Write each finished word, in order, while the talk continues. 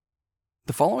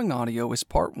The following audio is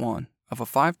part 1 of a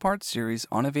 5-part series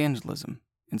on evangelism,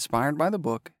 inspired by the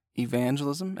book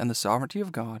Evangelism and the Sovereignty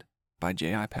of God by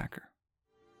J.I. Packer.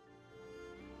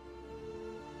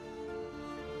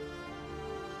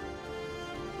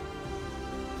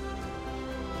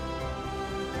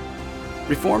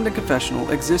 Reformed and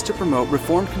Confessional exist to promote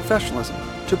Reformed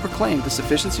confessionalism, to proclaim the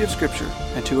sufficiency of Scripture,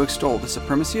 and to extol the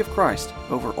supremacy of Christ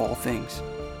over all things.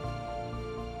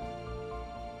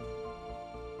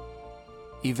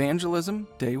 Evangelism,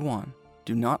 Day 1.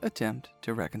 Do not attempt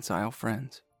to reconcile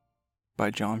friends. By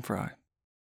John Fry.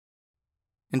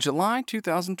 In July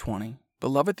 2020,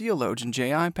 beloved theologian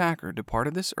J.I. Packer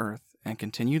departed this earth and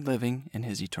continued living in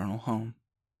his eternal home.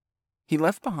 He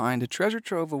left behind a treasure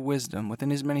trove of wisdom within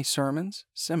his many sermons,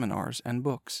 seminars, and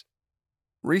books.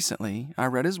 Recently, I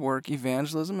read his work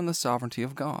Evangelism and the Sovereignty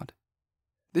of God.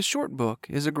 This short book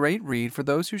is a great read for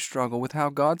those who struggle with how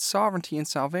God's sovereignty and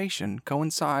salvation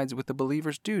coincides with the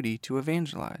believer's duty to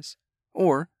evangelize,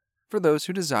 or for those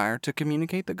who desire to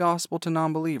communicate the gospel to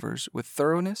non-believers with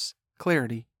thoroughness,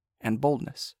 clarity, and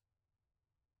boldness.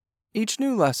 Each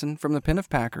new lesson from the pen of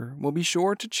Packer will be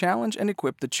sure to challenge and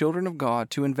equip the children of God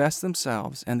to invest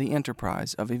themselves in the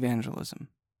enterprise of evangelism.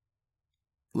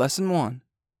 Lesson 1.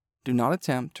 Do not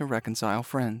attempt to reconcile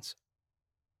friends.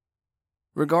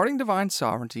 Regarding divine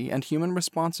sovereignty and human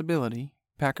responsibility,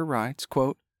 Packer writes,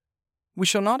 quote, "We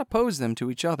shall not oppose them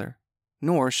to each other,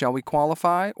 nor shall we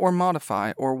qualify or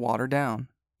modify or water down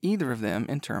either of them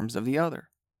in terms of the other,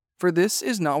 for this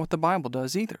is not what the Bible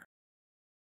does either.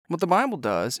 What the Bible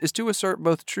does is to assert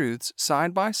both truths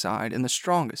side by side in the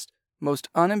strongest, most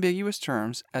unambiguous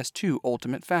terms as two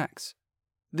ultimate facts.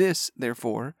 This,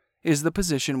 therefore, is the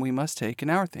position we must take in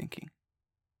our thinking.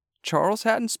 Charles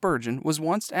Haddon Spurgeon was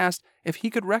once asked if he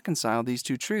could reconcile these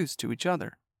two truths to each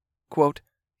other. Quote,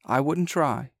 "I wouldn't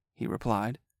try," he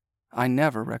replied. "I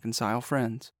never reconcile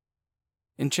friends."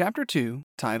 In Chapter 2,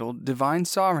 titled Divine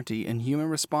Sovereignty and Human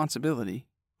Responsibility,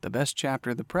 the best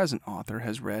chapter the present author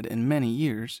has read in many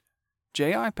years,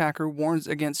 J.I. Packer warns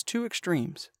against two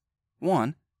extremes.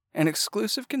 1. An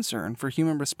exclusive concern for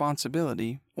human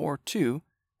responsibility, or 2.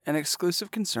 An exclusive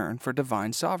concern for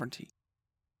divine sovereignty.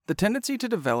 The tendency to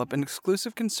develop an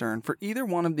exclusive concern for either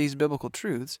one of these biblical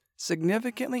truths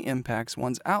significantly impacts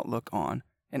one's outlook on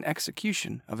and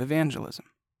execution of evangelism.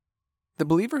 The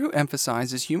believer who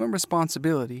emphasizes human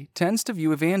responsibility tends to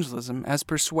view evangelism as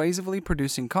persuasively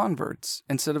producing converts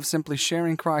instead of simply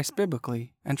sharing Christ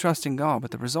biblically and trusting God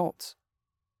with the results.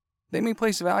 They may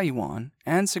place value on,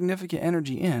 and significant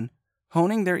energy in,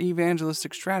 honing their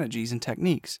evangelistic strategies and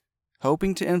techniques,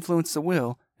 hoping to influence the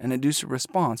will and induce a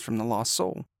response from the lost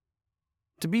soul.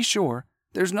 To be sure,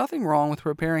 there's nothing wrong with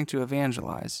preparing to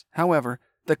evangelize. However,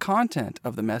 the content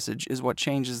of the message is what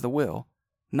changes the will,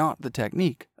 not the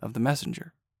technique of the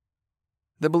messenger.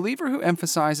 The believer who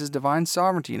emphasizes divine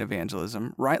sovereignty in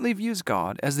evangelism rightly views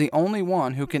God as the only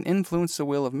one who can influence the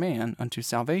will of man unto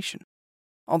salvation.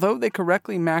 Although they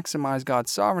correctly maximize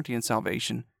God's sovereignty in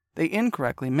salvation, they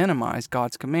incorrectly minimize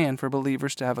God's command for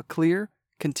believers to have a clear,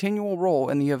 continual role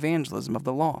in the evangelism of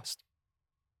the lost.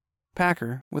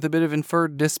 Packer, with a bit of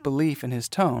inferred disbelief in his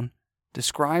tone,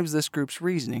 describes this group's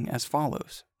reasoning as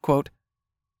follows, quote,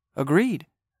 "Agreed,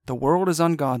 the world is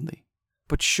ungodly,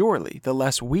 but surely the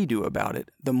less we do about it,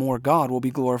 the more God will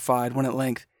be glorified when at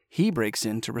length He breaks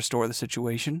in to restore the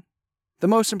situation. The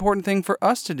most important thing for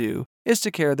us to do is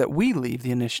to care that we leave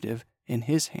the initiative in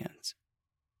His hands."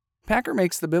 Packer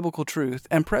makes the biblical truth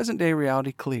and present-day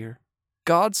reality clear.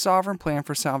 God's sovereign plan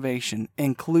for salvation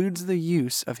includes the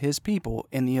use of His people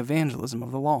in the evangelism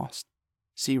of the lost.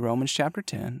 See Romans chapter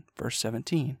 10, verse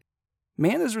 17.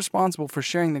 Man is responsible for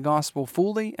sharing the gospel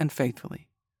fully and faithfully.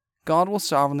 God will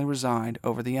sovereignly reside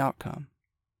over the outcome.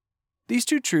 These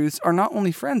two truths are not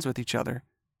only friends with each other,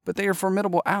 but they are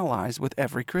formidable allies with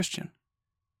every Christian.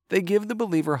 They give the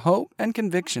believer hope and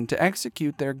conviction to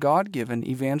execute their God-given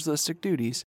evangelistic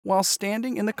duties while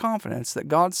standing in the confidence that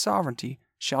God's sovereignty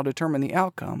shall determine the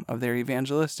outcome of their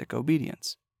evangelistic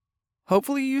obedience.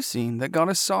 Hopefully you've seen that God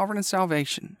is sovereign in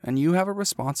salvation and you have a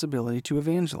responsibility to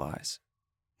evangelize.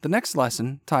 The next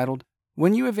lesson, titled,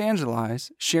 When You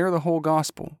Evangelize, Share the Whole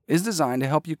Gospel, is designed to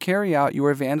help you carry out your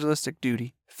evangelistic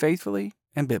duty faithfully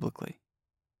and biblically.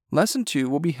 Lesson 2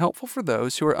 will be helpful for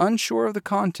those who are unsure of the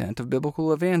content of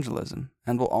biblical evangelism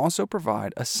and will also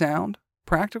provide a sound,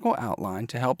 practical outline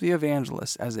to help the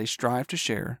evangelists as they strive to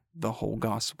share the whole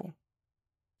gospel.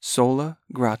 Sola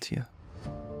Gratia.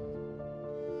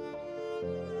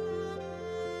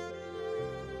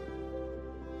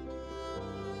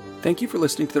 Thank you for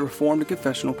listening to the Reformed and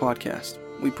Confessional podcast.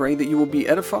 We pray that you will be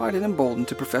edified and emboldened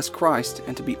to profess Christ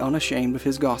and to be unashamed of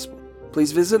His gospel.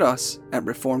 please visit us at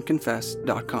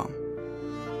reformedconfess.com.